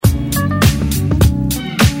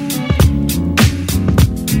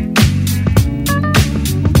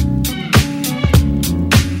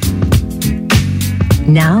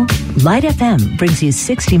Now, Light FM brings you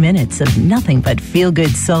 60 minutes of nothing but feel-good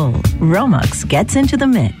soul. Romex gets into the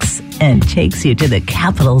mix and takes you to the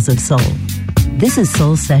capitals of soul. This is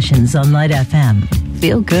Soul Sessions on Light FM.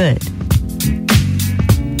 Feel good.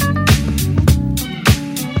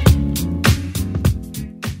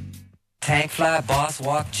 Tank fly, boss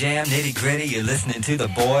walk, jam, nitty gritty. You're listening to the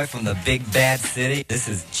boy from the big bad city. This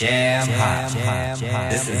is Jam Hot.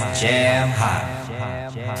 This is Jam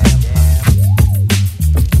Hot.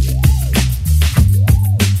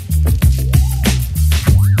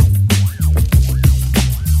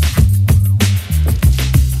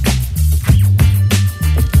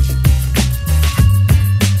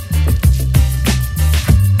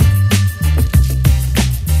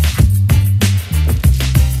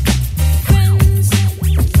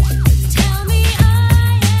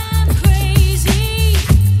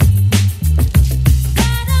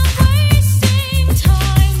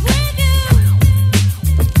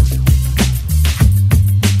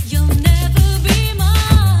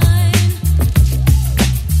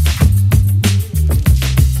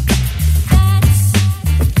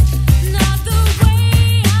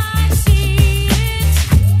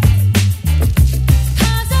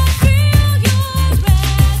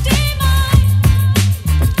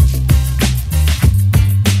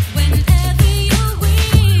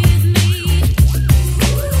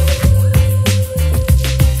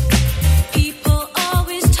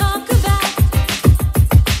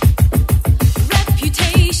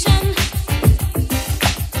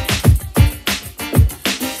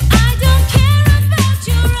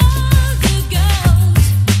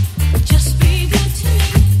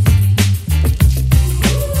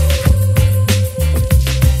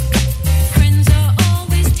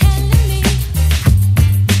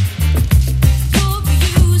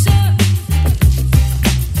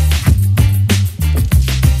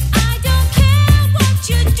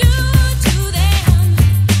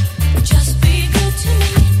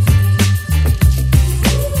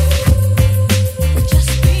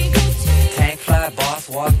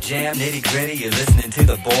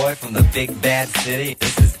 Big bad city.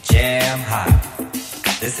 This is Jam Hot.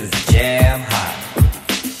 This is Jam Hot.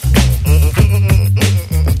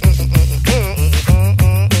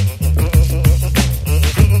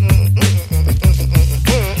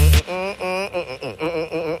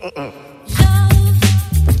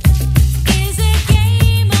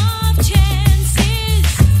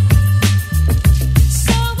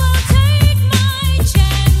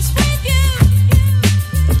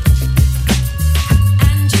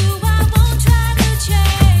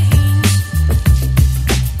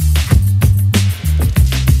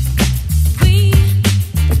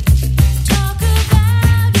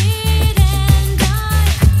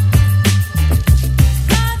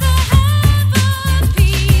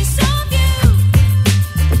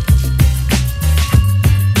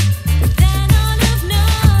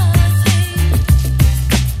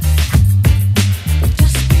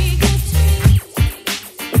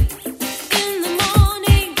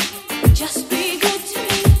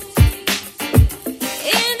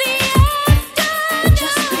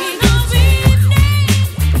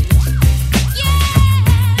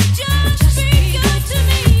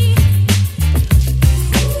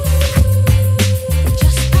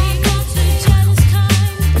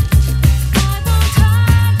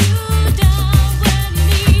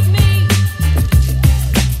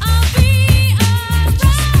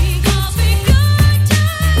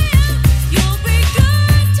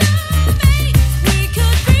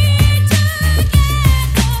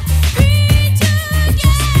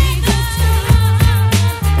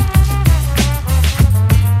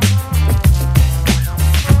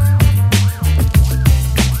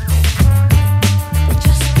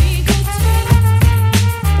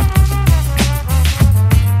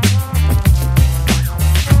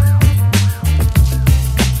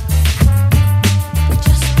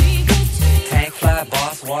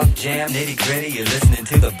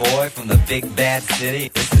 Big bad city.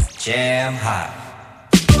 This is Jam Hot.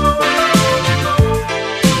 Why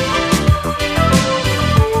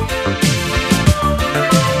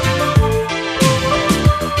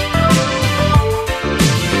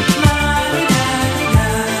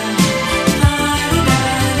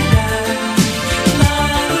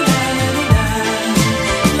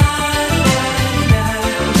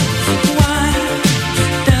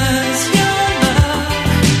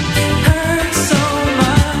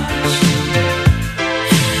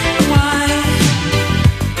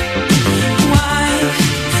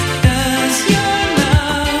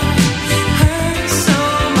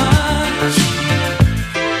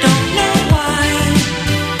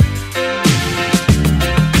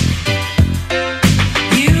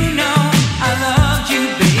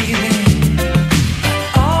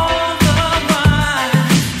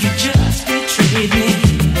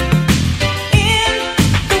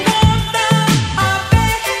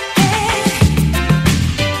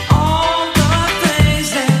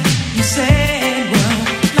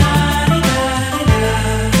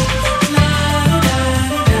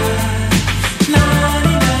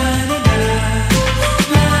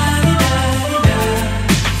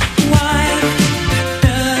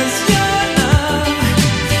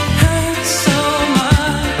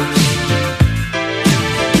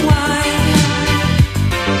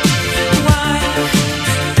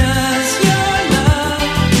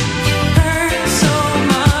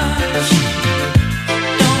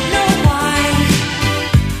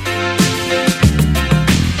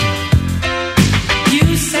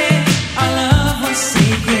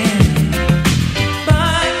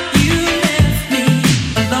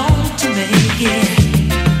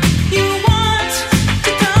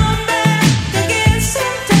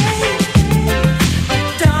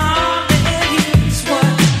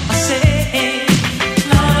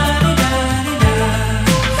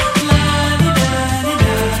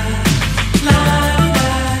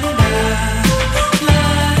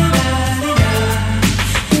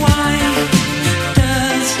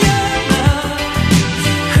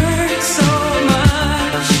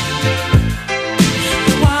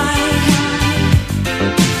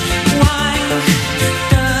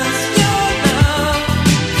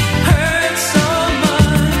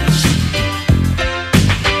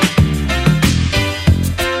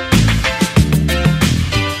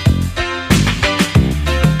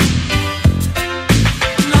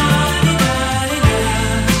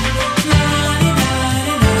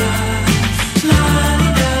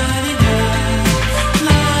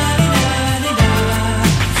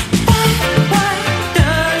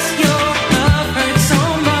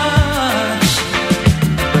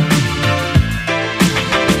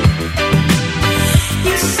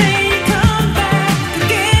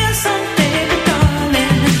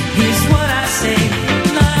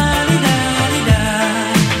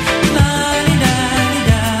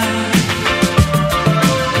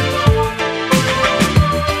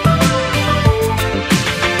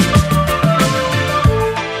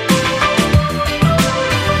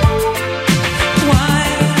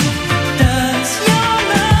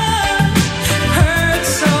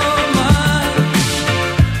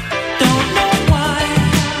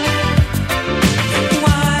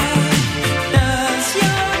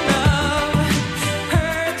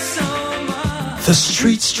The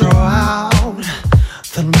streets draw out,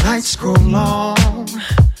 the nights grow long,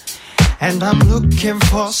 and I'm looking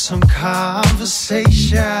for some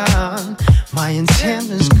conversation. My intent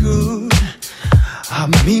is good, I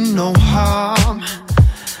mean no harm.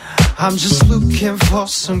 I'm just looking for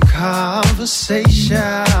some conversation.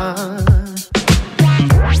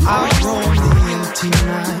 I roam the empty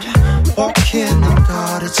night, walking in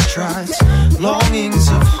guarded strides, longings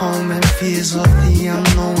of home and fears of the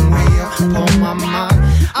unknown way upon my mind.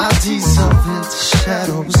 I dissolve into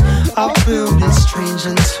shadows, our building strange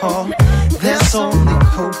and tall. There's only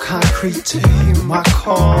cold concrete to hear my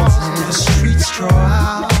calls. And the streets draw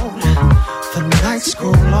out, the nights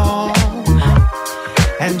grow long,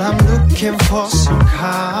 and I'm looking for some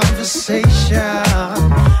conversation.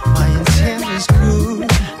 My intent is good,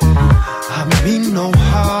 I mean no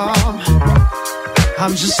harm.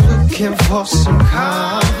 I'm just looking for some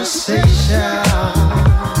conversation.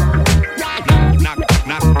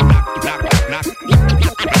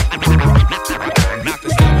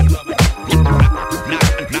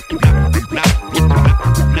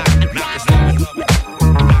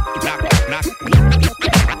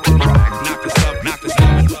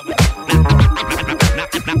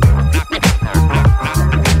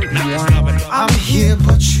 I'm here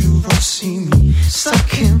but you don't see me,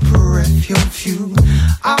 stuck in peripheral view.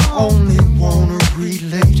 I only wanna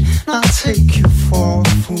relate, not take you for a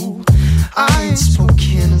fool. I ain't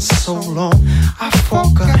spoken in so long, I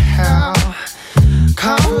forgot how.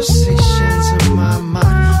 Conversations in my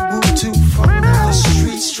mind will do for now. The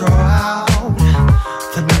streets draw out,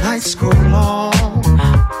 the nights grow long,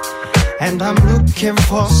 and I'm looking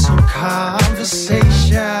for some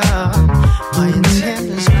conversation. My intent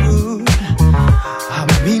is good, I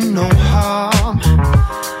mean no harm.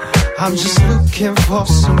 I'm just looking for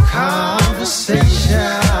some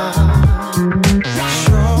conversation.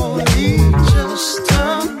 Surely just a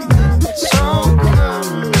little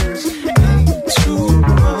kindness ain't too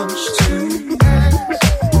much to ask.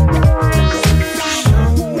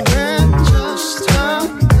 Showing just a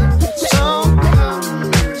little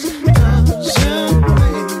kindness doesn't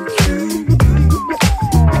make you weak.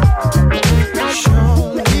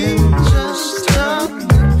 Surely just a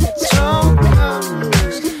little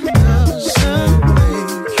kindness doesn't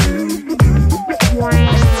make you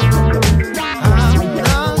weak. I'm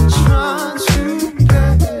not trying to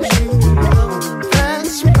beg you, though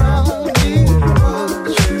that's probably what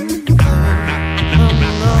you think.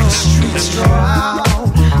 The streets draw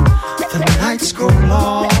out, the nights grow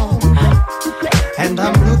long, and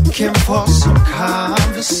I'm looking for some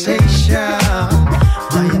conversation.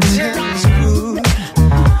 My intent is good,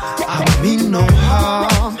 I mean no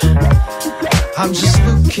harm. I'm just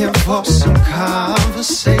looking for some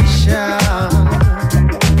conversation.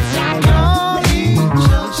 Only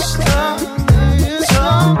just a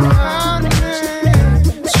little kindness,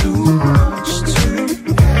 too much to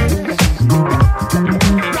ask.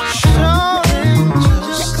 Showing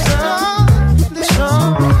just a little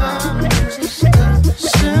kindness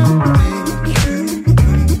doesn't make you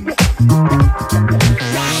weak.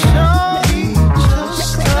 Showing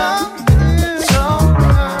just a little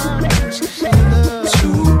kindness,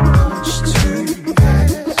 too much to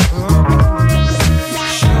ask.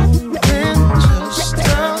 Showing just a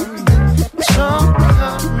little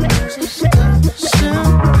kindness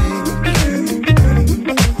doesn't make you weak.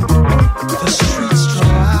 The streets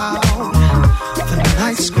draw out, the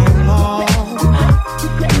nights go long,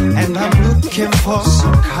 and I'm looking for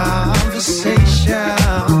some conversation.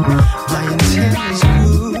 My intent is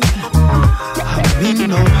good, I mean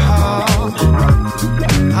no harm.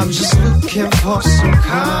 I'm just looking for some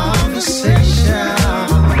conversation.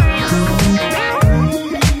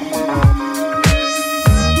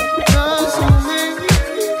 Doesn't make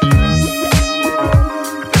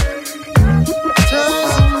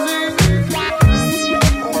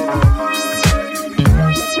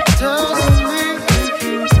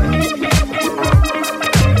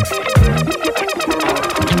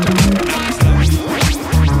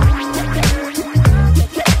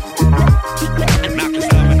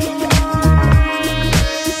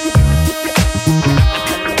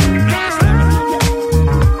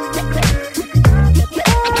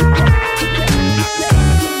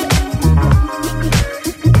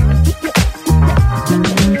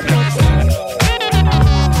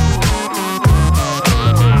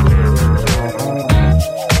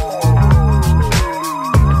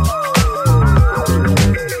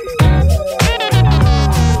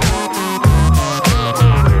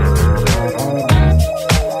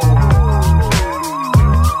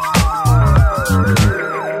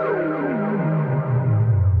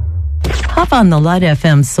On the Light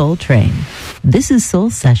FM Soul Train. This is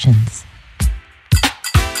Soul Sessions.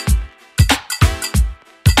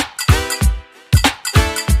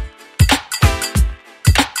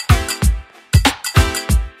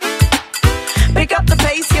 Pick up the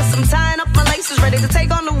pace, yes, I'm tying up my laces, ready to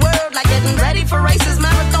take on the world, like getting ready for races,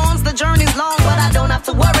 marathons, the journey's long, but I don't have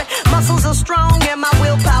to worry, muscles are strong and my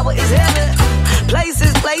willpower is heavy,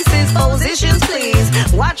 places, positions,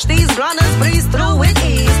 please, watch these runners breeze through with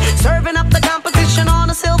ease, serving up the competition on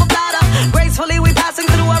a silver platter, gracefully we passing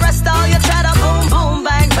through, arrest all your chatter, boom, boom,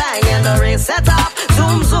 bang, bang, and the race set off,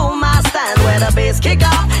 zoom, zoom, I stand where the bass kick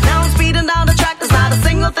off, now I'm speeding down the track, there's not a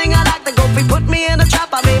single thing I like to go, if put me in a trap,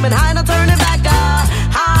 I'm aiming high, no turning back.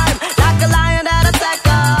 I'm like a lion that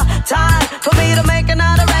attacker. Time for me to make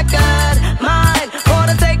another record. Mine for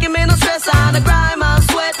the taking me no stress on the grind. I'm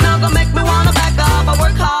sweat, now gonna make me wanna back up. I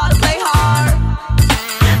work hard to play hard.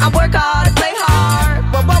 I work hard to play hard.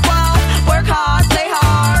 Whoa, whoa, whoa. Work hard, play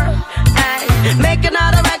hard. Ay, make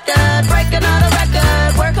another record, break another record.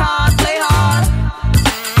 Work hard, play hard.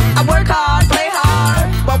 I work hard, play hard.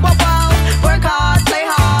 Whoa, whoa, whoa. Work hard, play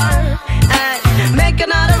hard. Ay, make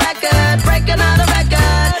another record, break another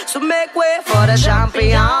record. So make way for the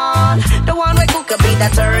champion, the one who could beat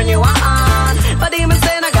that turn you on. But even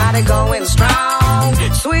saying I got it going strong.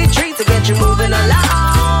 Sweet treat to get you moving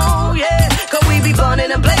along. Yeah, cause we be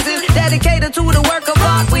burning and blazing, dedicated to the work of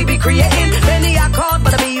art we be creating. Many are called,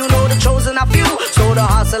 but I mean you know the chosen are few. So the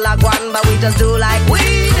hustle like one, but we just do like we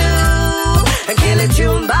do. And kill it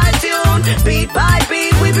tune by tune, beat by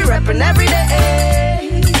beat. We be repping every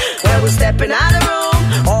day. When we stepping out of the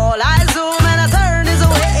room, all eyes zoom and a turn is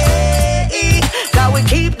away. Cause we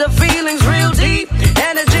keep the feelings real deep.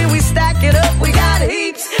 Energy, we stack it up, we got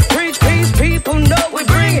heaps. Preach peace, people know we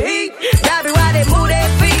bring heat. That be why they move their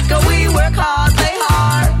feet, cause we work hard, play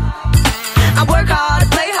hard. I work hard,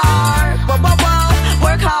 play hard. Whoa, whoa, whoa.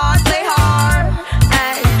 Work hard, play hard.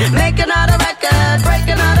 Ay, make another record, break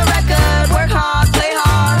another record. Work hard, play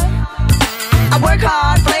hard. I work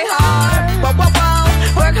hard, play hard. Whoa, whoa, whoa.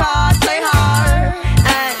 Work hard, play hard.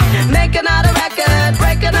 Ay, make another record,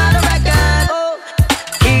 break another record. Oh,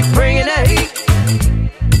 keep bringing the heat.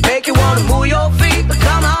 Make you wanna move your feet, but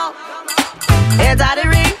come on. Hands out the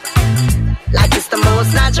ring, like it's the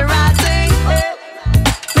most natural thing. Yeah.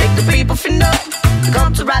 Make the people feel no.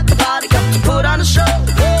 Come to rock the party, come to put on a show.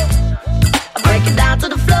 Yeah. I break it down to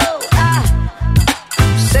the flow.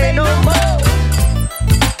 Say no more.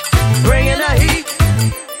 Bringing the heat.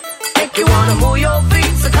 Make you wanna move your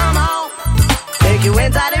feet, so come on. Make you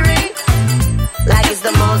inside the ring, like it's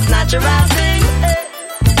the most natural thing. Yeah.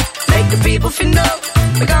 Make the people feel no.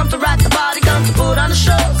 We come to rock the party, come to put on the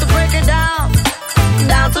show. So break it down,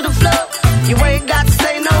 down to the floor. You ain't got to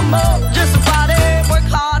say no more, just a party. Work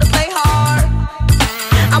hard to play hard.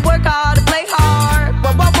 I work hard to play hard.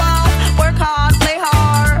 Whoa, whoa, whoa. Work hard, play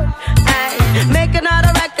hard. Ay, make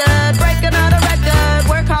another record, break another record.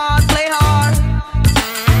 Work hard, play hard.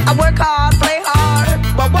 I work hard, play hard.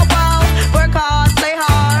 Whoa, whoa, whoa. Work hard, play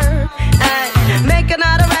hard. Ay, make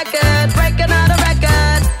another record, break another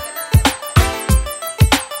record.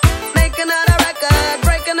 Make another record,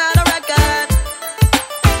 break another record.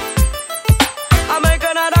 I make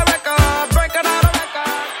another record, break another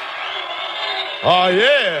record. Oh,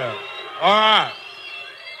 yeah. All right.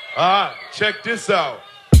 All right. Check this out.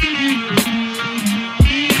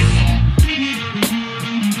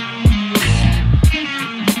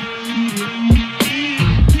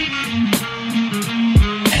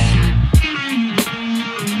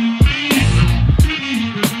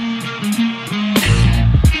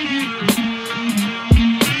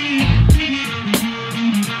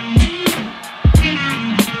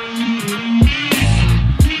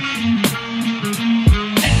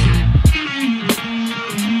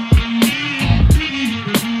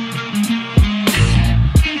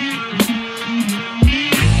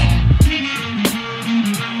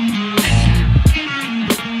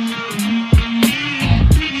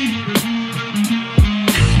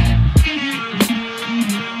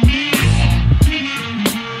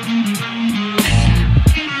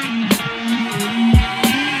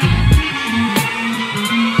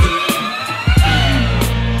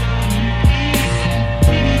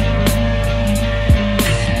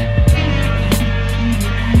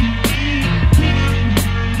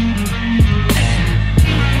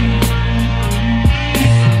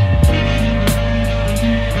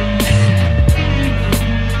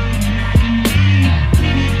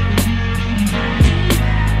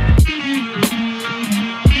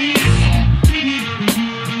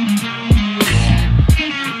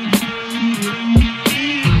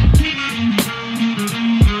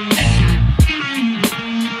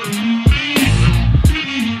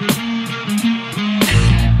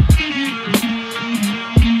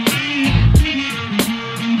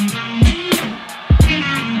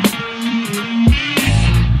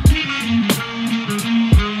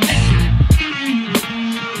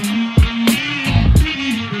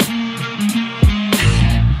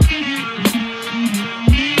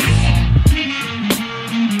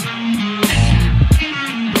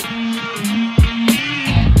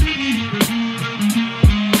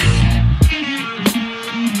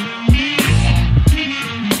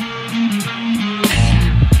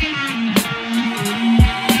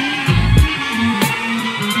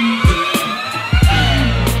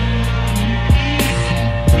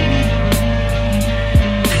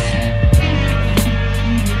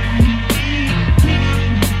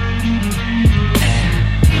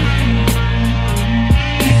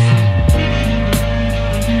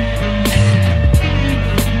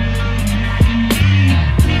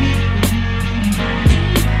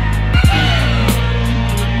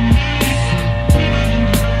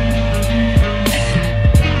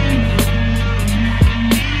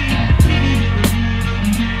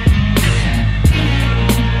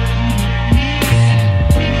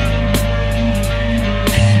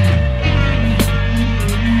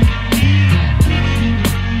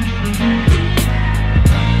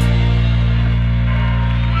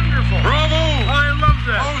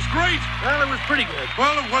 pretty good.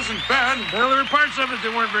 Well, it wasn't bad. Well, there were parts of it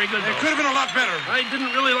that weren't very good, It though. could have been a lot better. I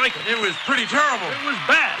didn't really like it. It was pretty terrible. It was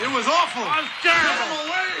bad. It was awful. It was terrible. Get him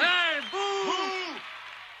away. Hey, boo! Boo!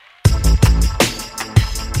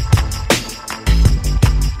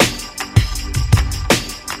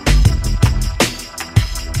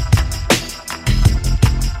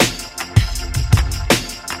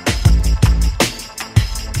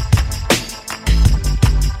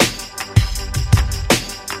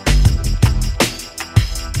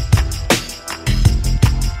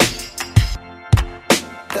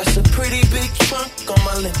 That's a pretty big trunk on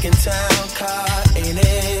my Lincoln Town car, ain't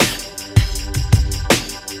it?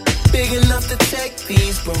 Big enough to take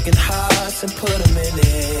these broken hearts and put them in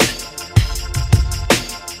it.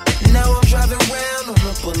 Now I'm driving round on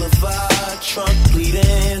the boulevard, trunk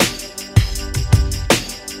bleeding.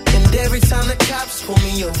 And every time the cops pull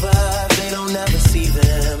me over, they don't ever see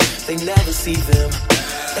them. They never see them.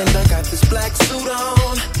 And I got this black suit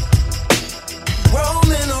on,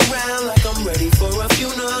 rolling around like I'm ready for a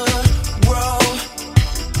funeral.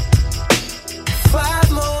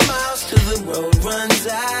 5 more miles till the road runs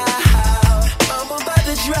out. I'm about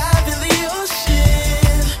to drive in the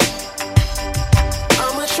ocean.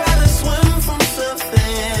 I'ma try to swim from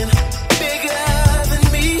something bigger than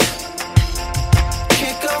me.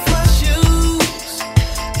 Kick off my shoes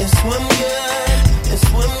and swim good, and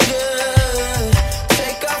swim good.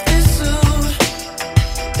 Take off this suit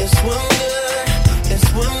and swim good, and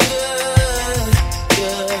swim good,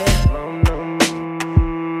 yeah.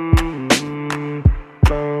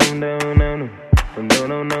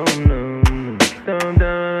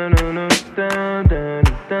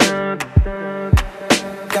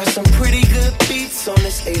 Got some pretty good beats on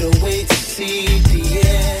this 808 CD,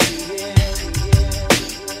 yeah.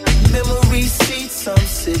 Memory seats I'm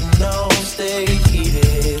sitting on, stay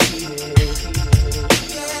heated.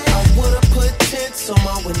 I would've put tents on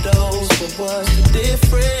my windows, but what's the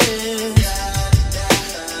difference?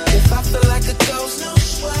 If I feel like a ghost, no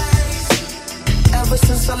sweat. Ever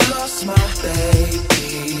since I lost my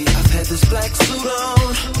baby, I've had this black suit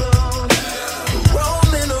on,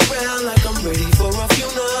 rolling around like I'm ready for a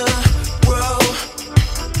funeral.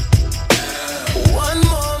 1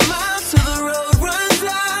 more mile till the road runs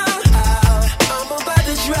out. I'm about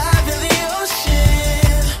to drive in the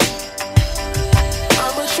ocean.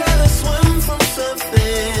 I'ma try to swim from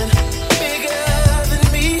something bigger than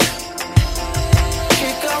me.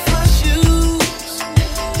 Kick off my shoes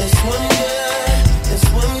and swim good, and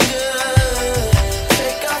swim good.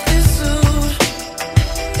 Take off this suit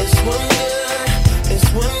and swim good, and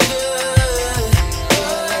swim good.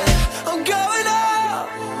 I'm going up.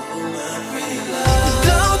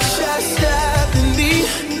 Don't try stopping me.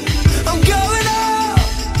 I'm going up.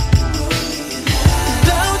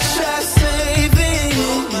 Don't try saving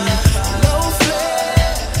me. No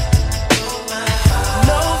flare,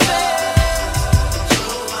 no fear,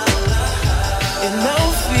 and no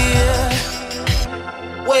fear.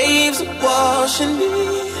 Waves are washing me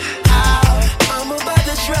out. I'm about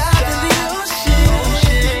to drive in the ocean.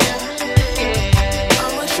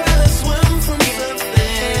 I'ma try to swim from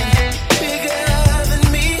something bigger than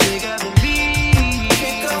me.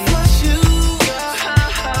 Kick off my shoes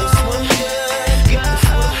and swim good, and swim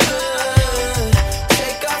good.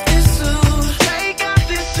 Take off this suit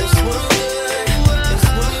and swim good, and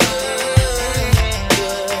swim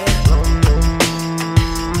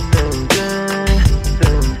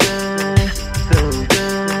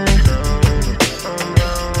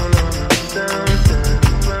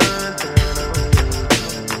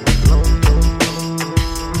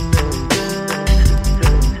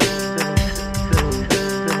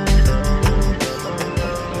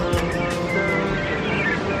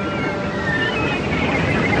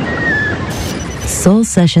Soul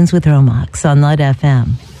Sessions with Romax on Light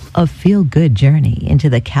FM. A feel-good journey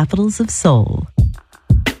into the capitals of soul.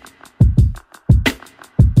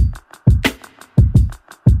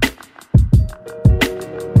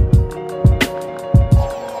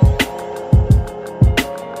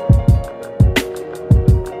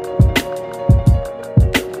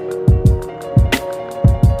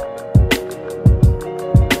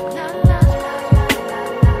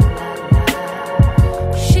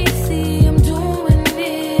 She see I'm doing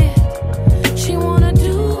it. She wanna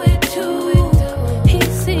do it too. He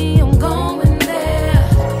see I'm going there.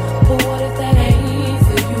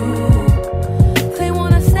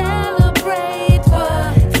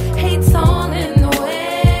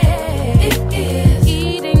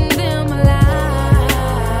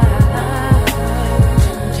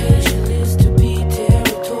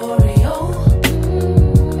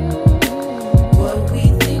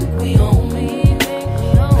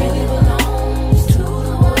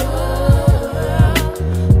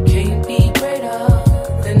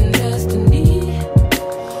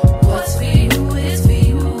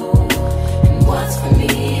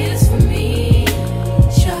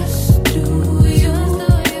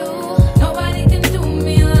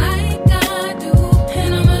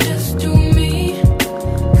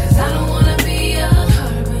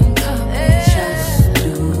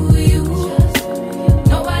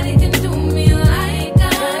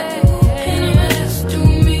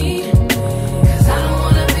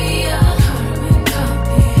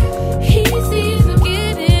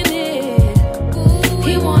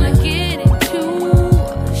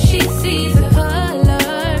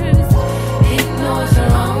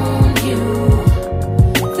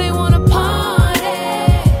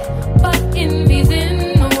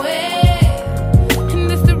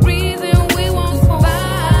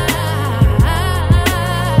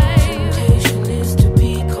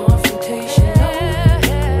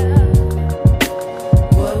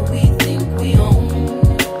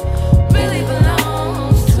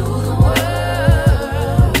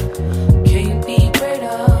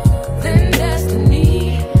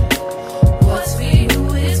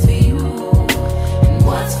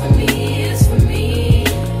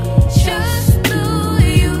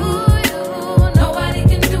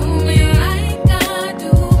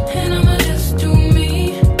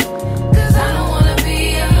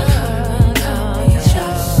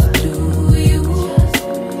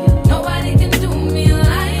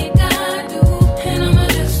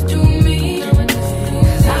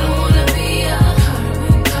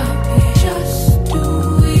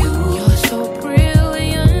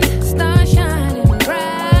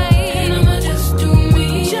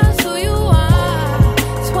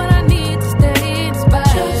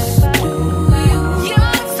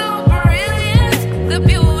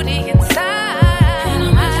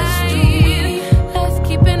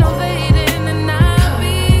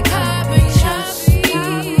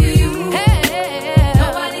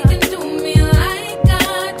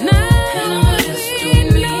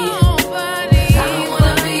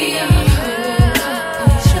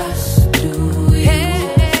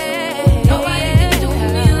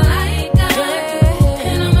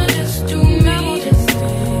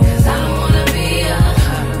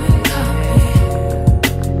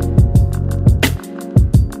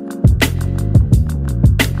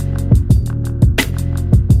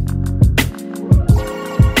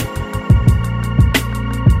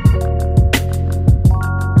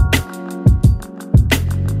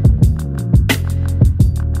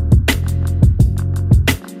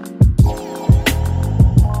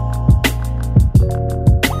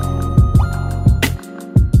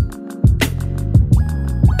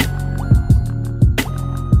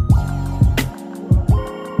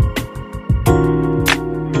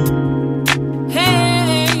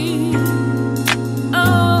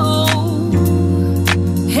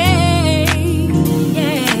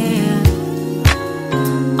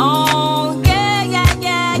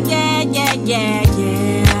 yeah,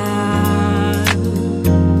 yeah.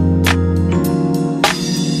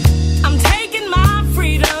 I'm taking my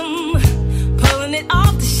freedom, pulling it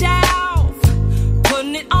off the shelf,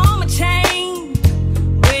 putting it on my chain,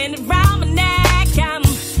 wearing it round my neck. I'm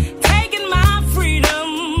taking my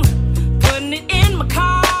freedom, putting it in my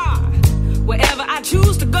car, wherever I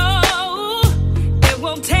choose to go. It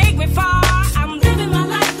won't take me far. I'm living my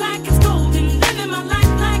life like it's golden, living my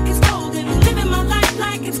life like it's golden, living my life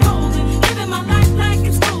like it's golden, living my life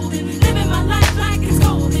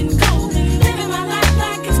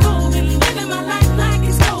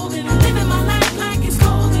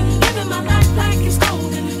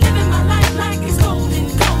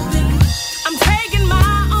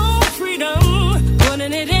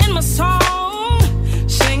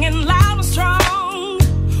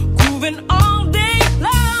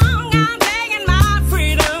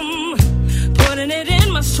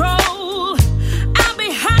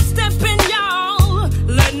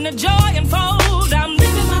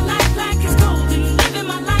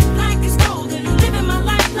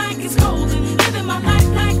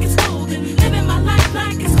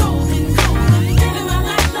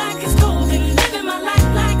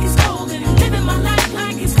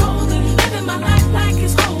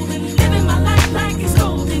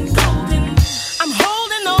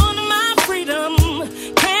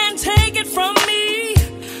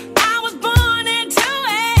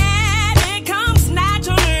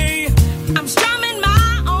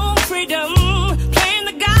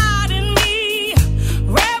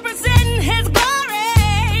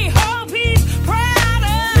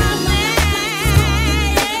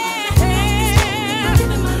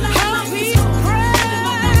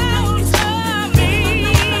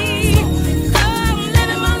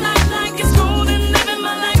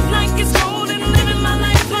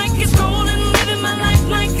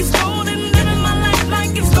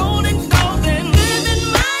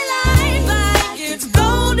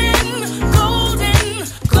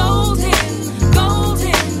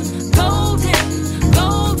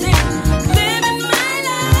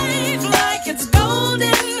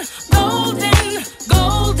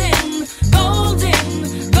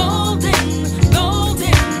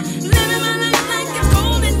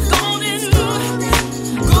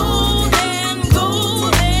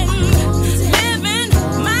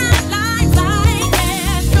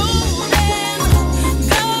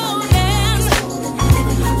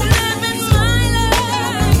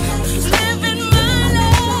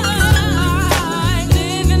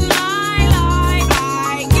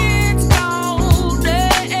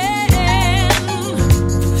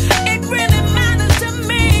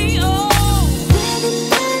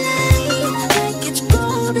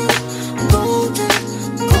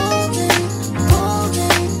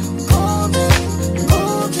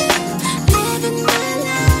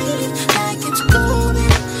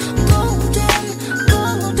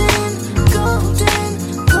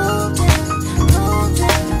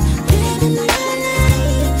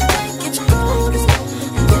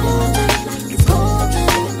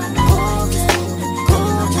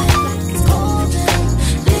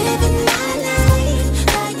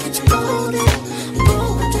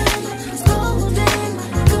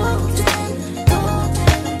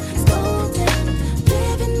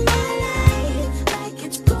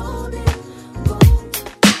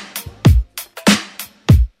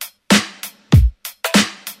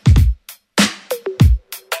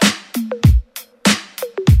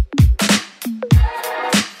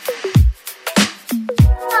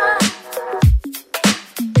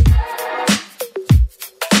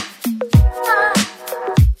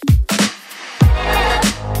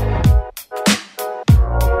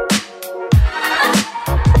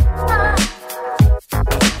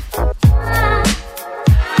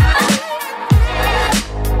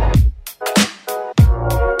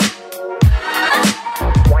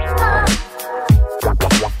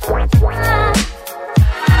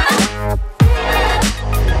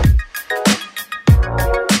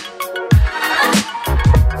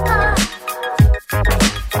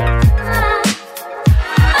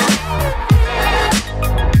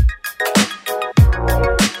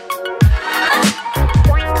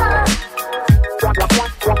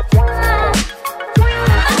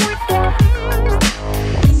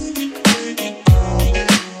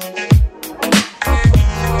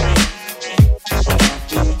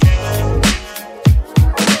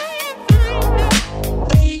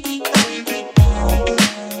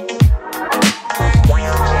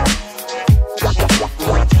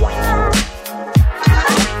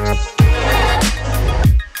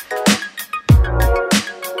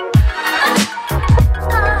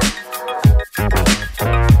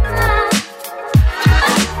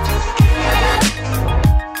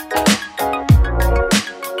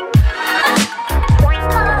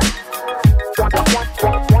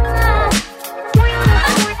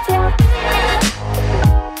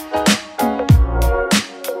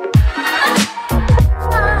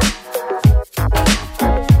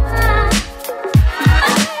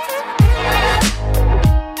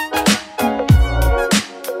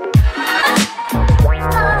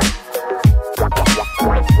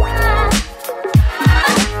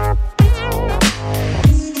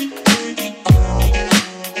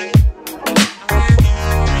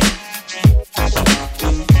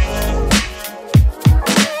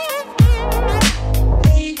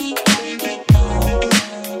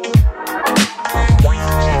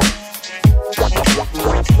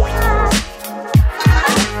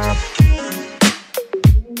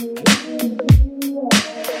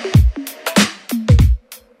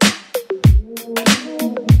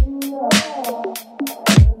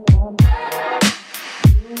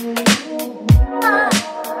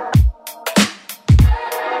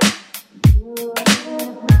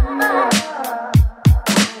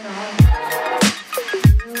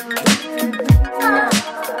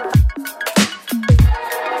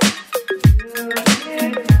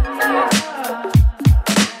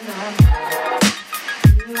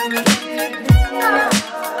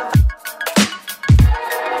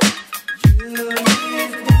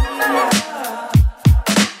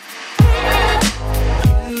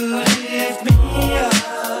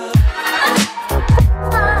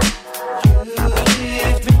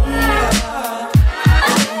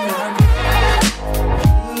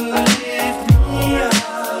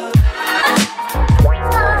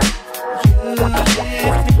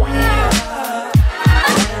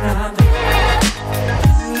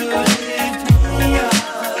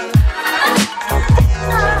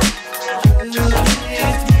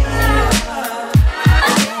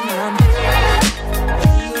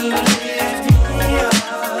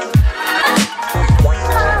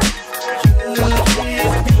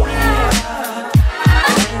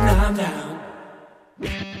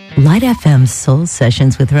FM Soul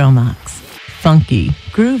Sessions with Romax. Funky,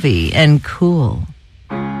 groovy, and cool.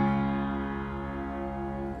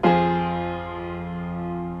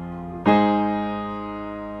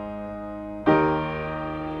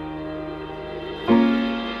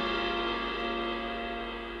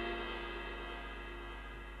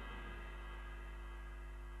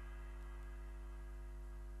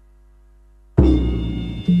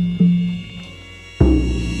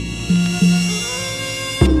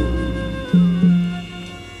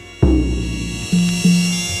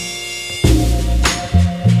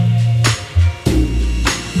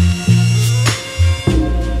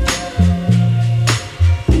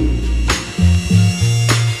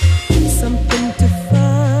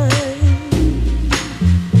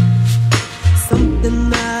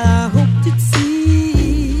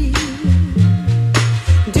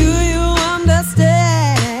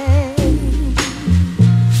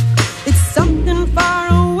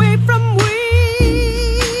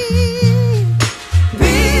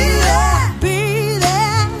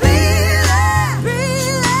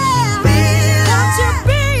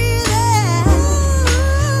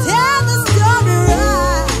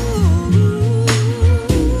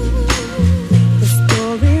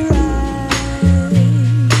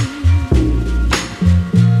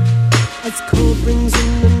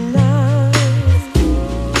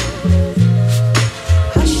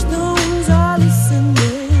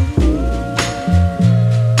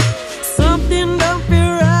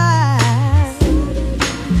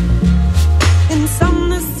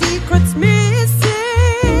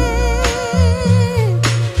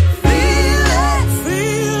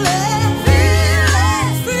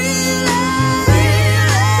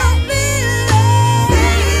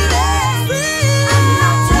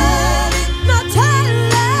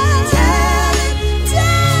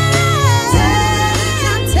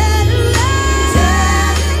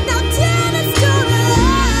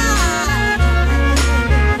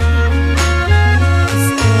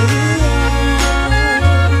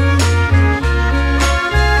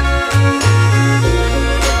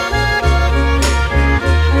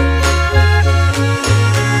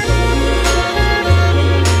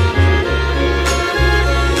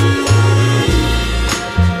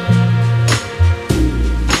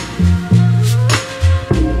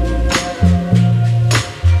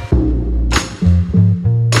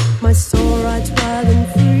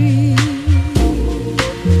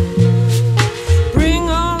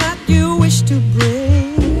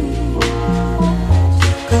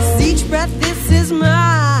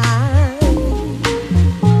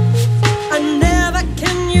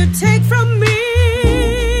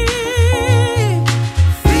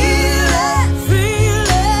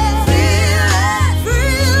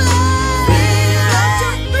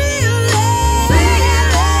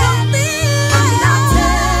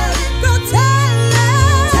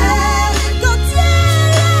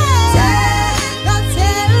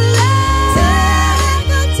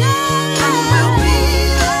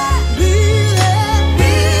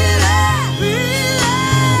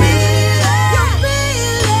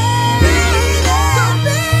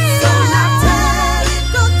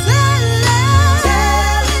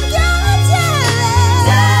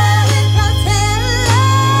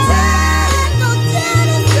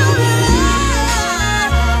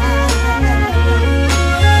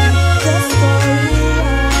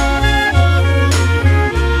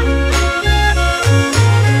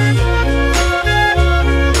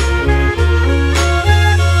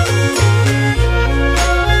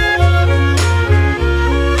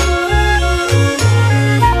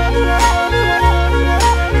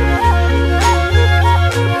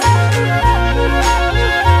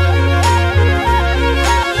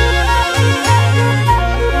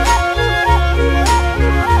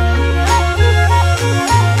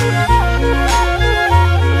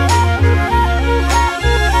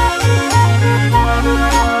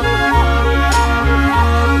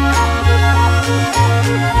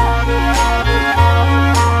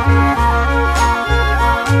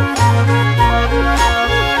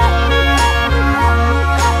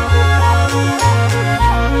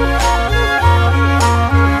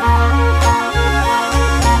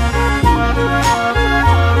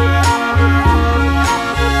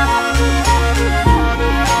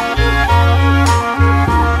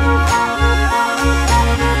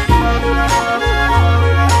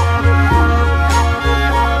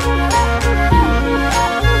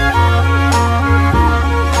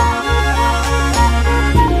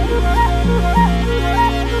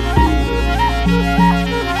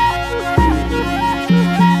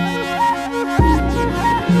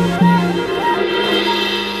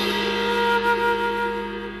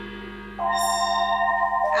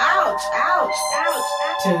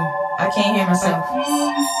 hear myself.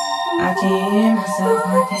 I can't hear myself.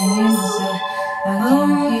 I can't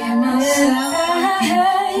hear myself. I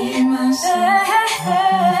can't hear myself. I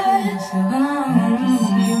can't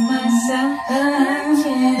hear myself. I can't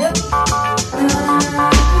hear myself. I can't.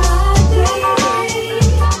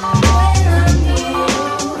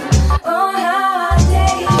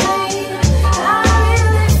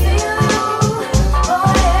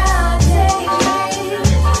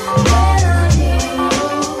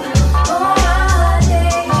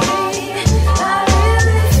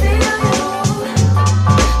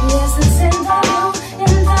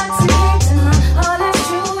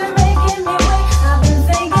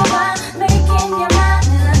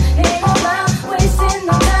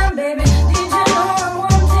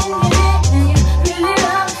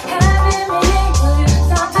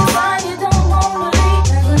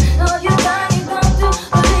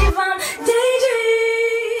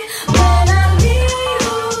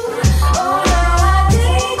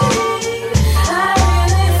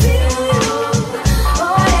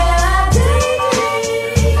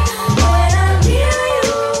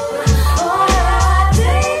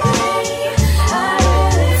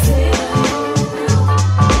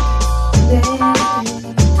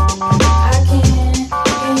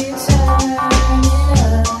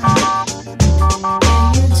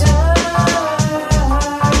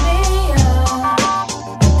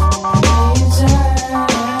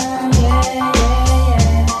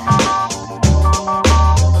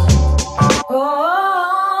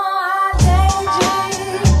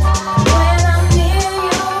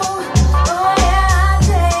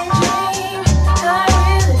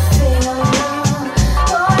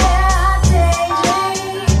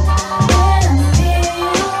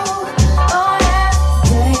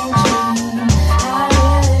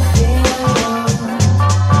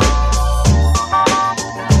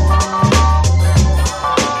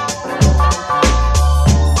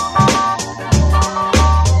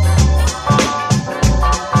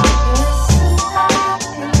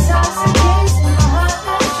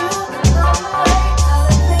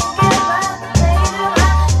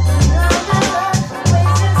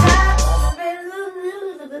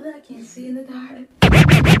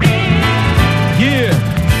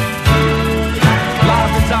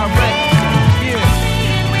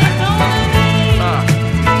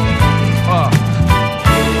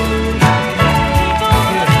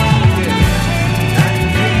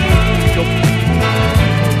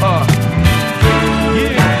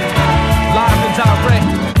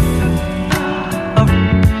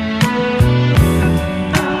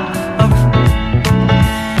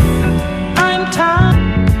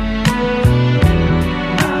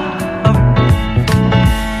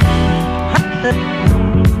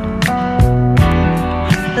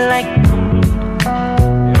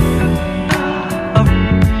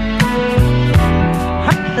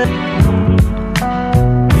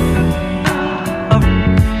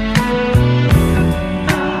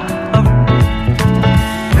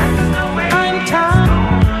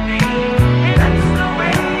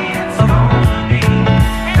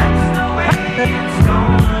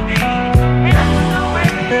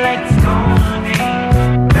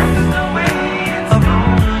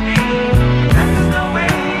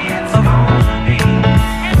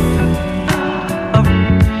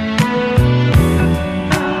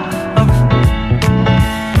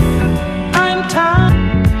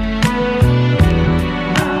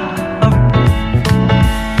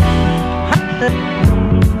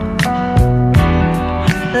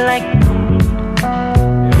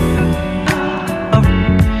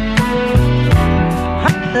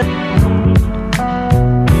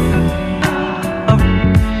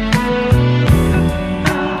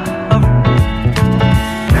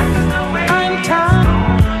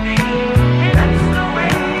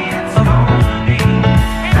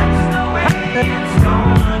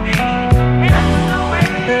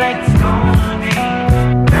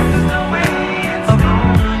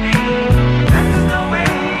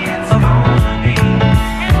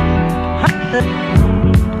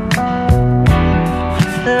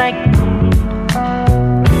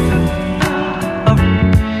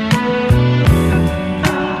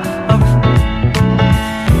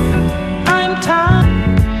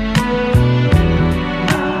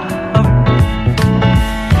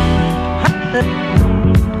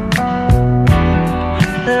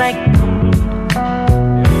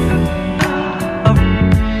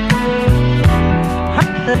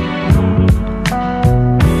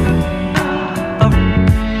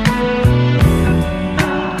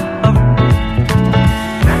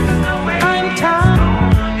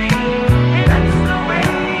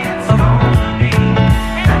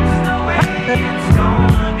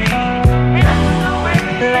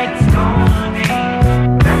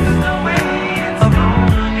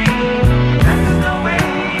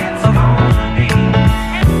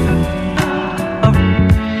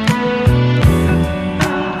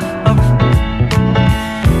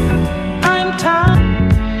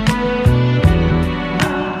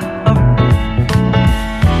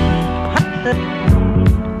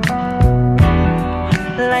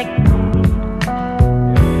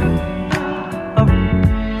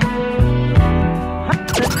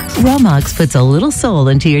 Romox puts a little soul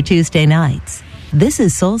into your Tuesday nights. This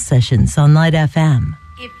is Soul Sessions on Light FM.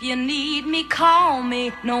 If you need me, call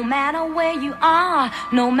me, no matter where you are,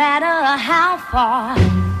 no matter how far.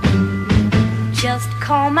 Just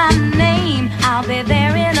call my name, I'll be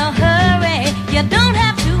there in a hurry. You don't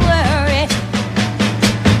have to worry.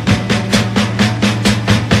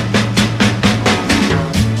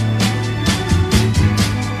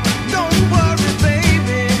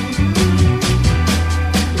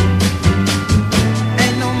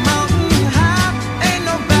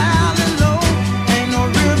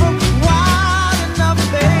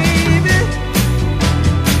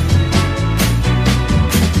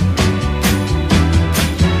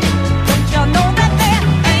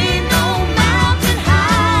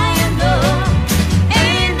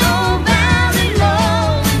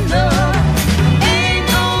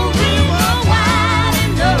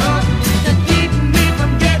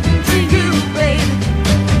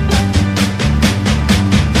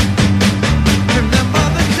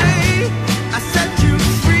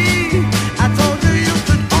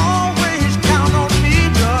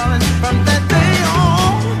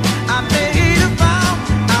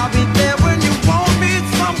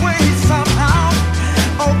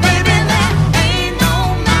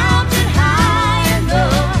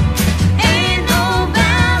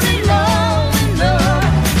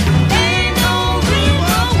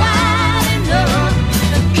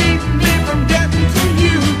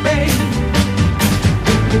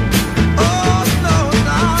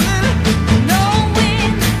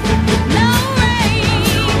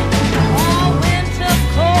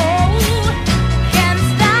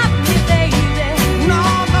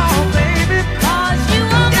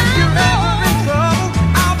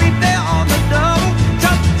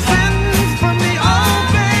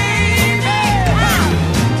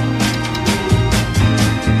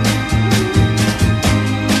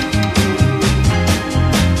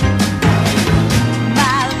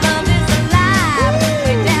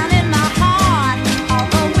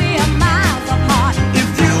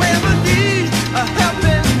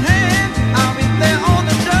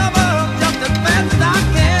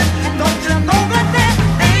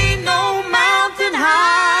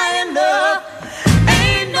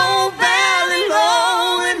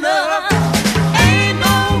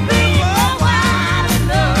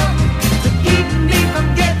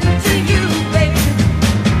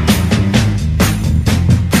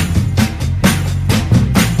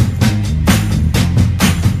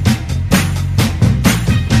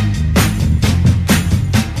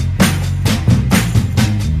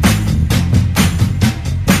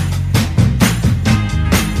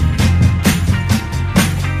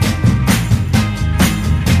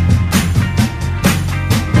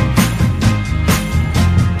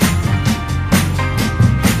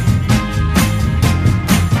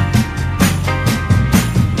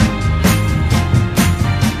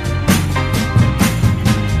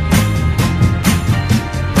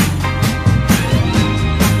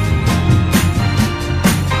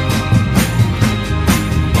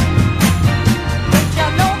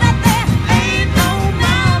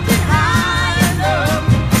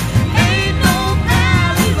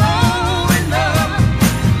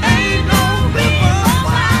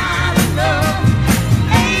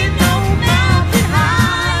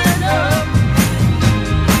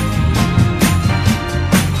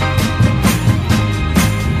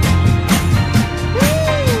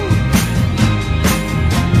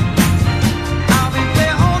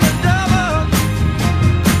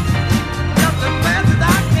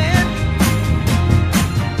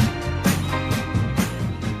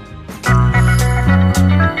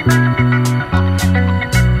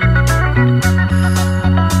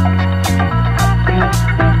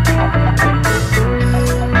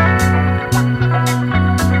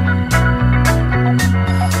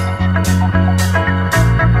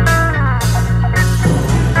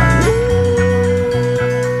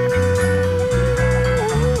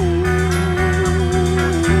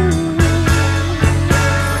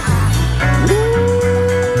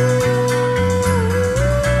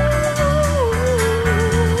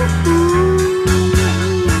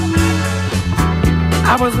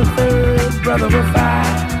 was the third brother of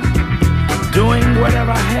five, doing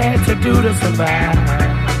whatever I had to do to survive.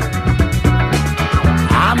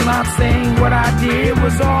 I'm not saying what I did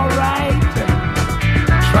was alright.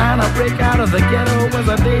 Trying to break out of the ghetto was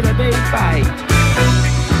a day-to-day fight.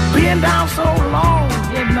 Being down so long,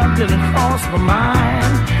 getting up didn't cross my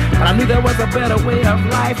mind. But I knew there was a better way of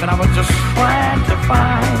life, and I was just trying to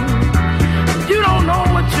find. You don't know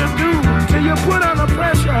what you do till you put under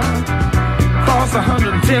pressure. Across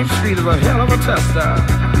 110th Street is a hell of a tester.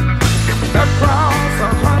 Across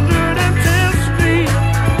 100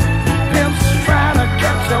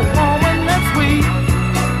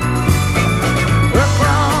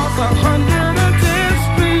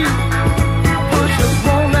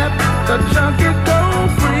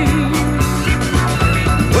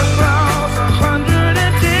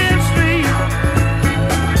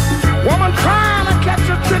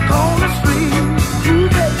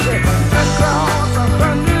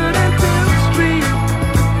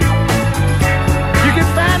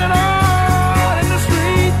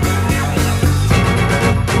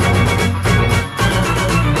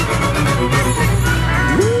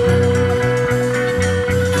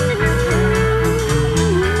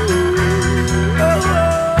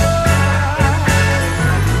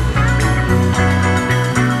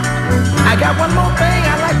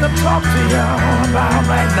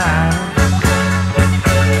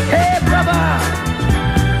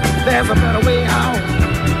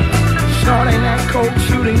 smoke,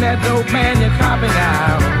 shooting that dope, man, you're copping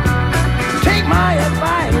out. Take my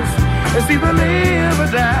advice, it's either live or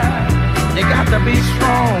die. You got to be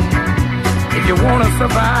strong if you want to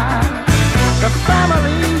survive. The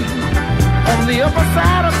family on the upper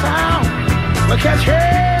side of town will catch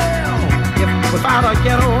hell if without a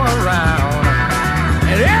ghetto around.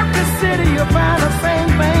 In every city you'll find the same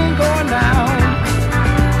thing going down.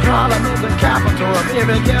 Harlem is the capital of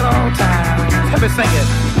every ghetto town. Let me sing it.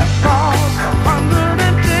 Across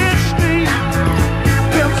 110th Street,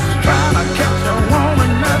 pimps trying to catch a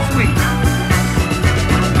woman that's weak.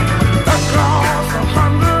 Across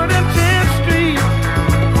 110th Street,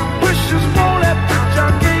 wishes won't let the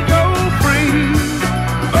junkie go free.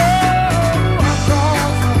 Oh,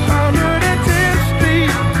 across 110th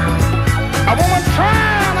Street, a woman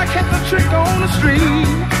trying to catch a trick on the street.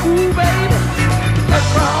 Ooh, baby.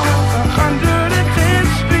 Across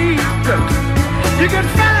 110th Street, you can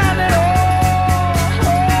find it all.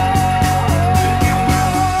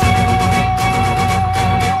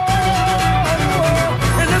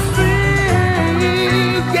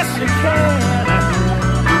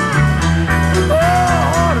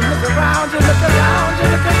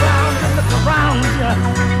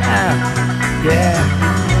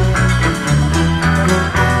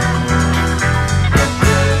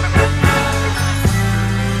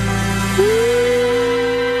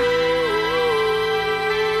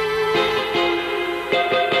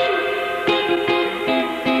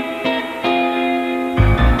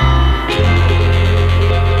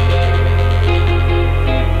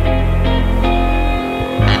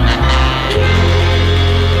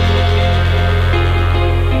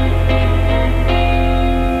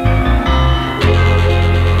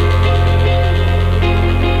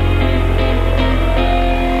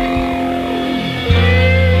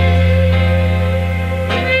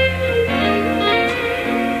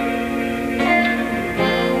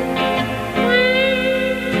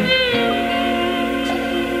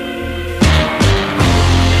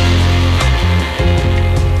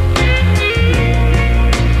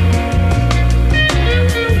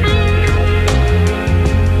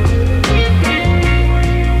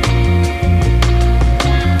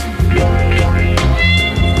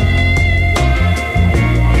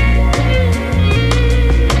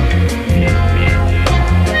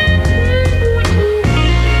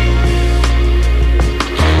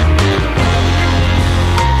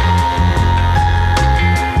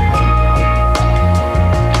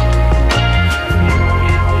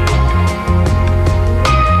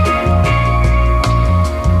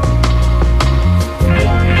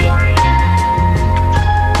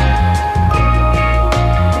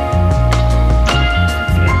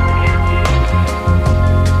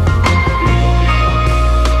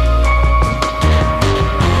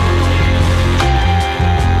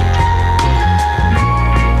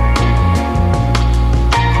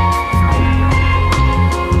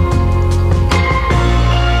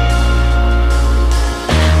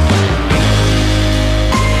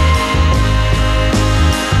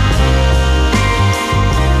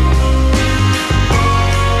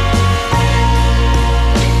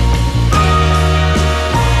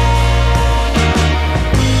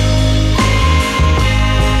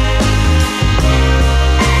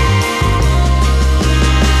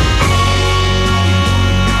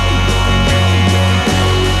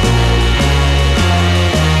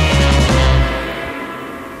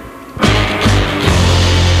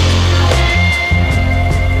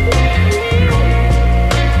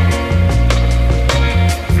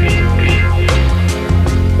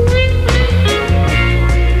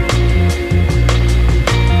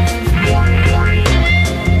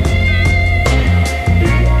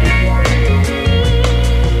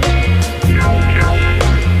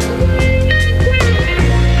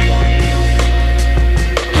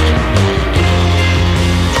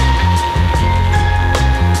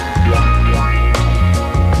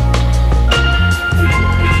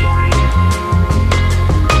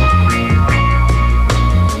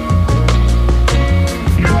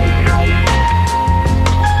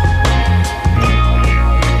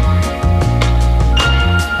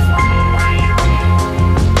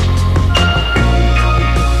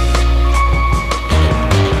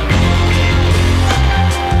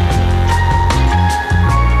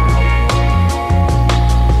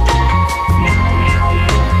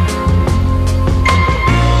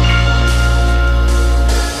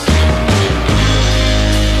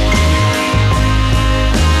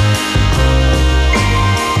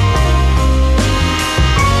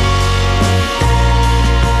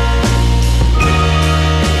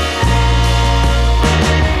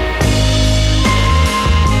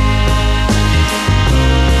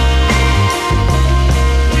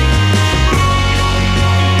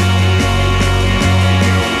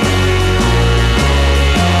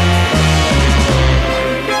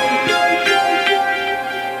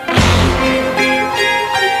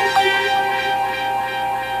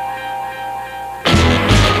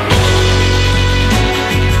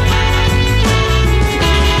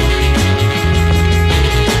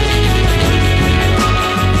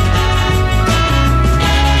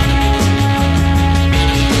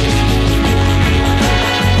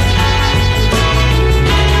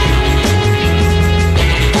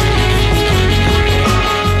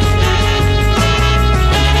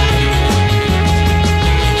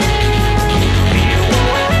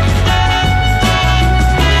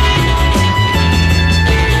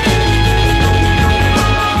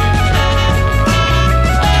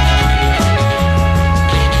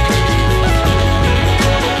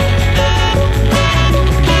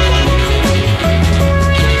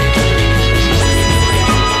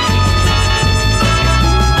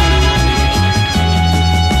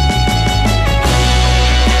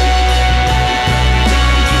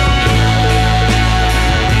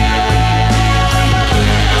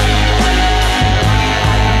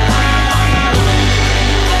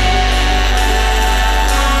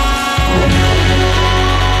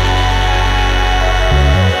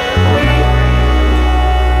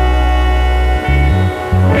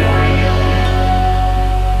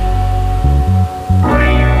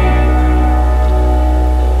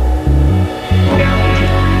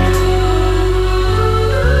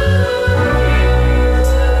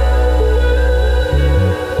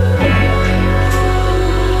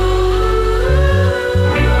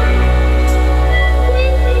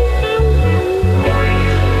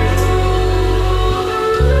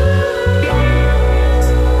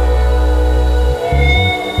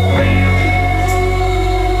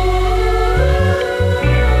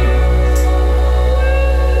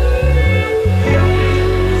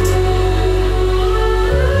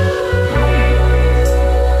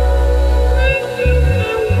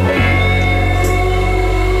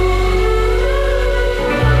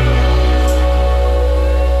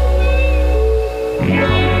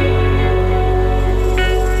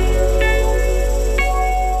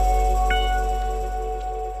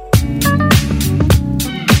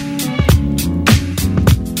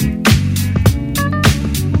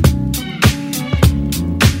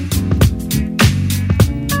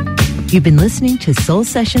 You've been listening to Soul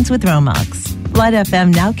Sessions with Romax. Light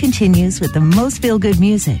FM now continues with the most feel-good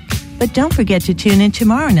music. But don't forget to tune in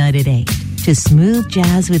tomorrow night at 8 to Smooth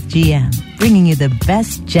Jazz with GM, bringing you the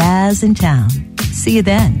best jazz in town. See you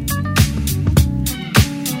then.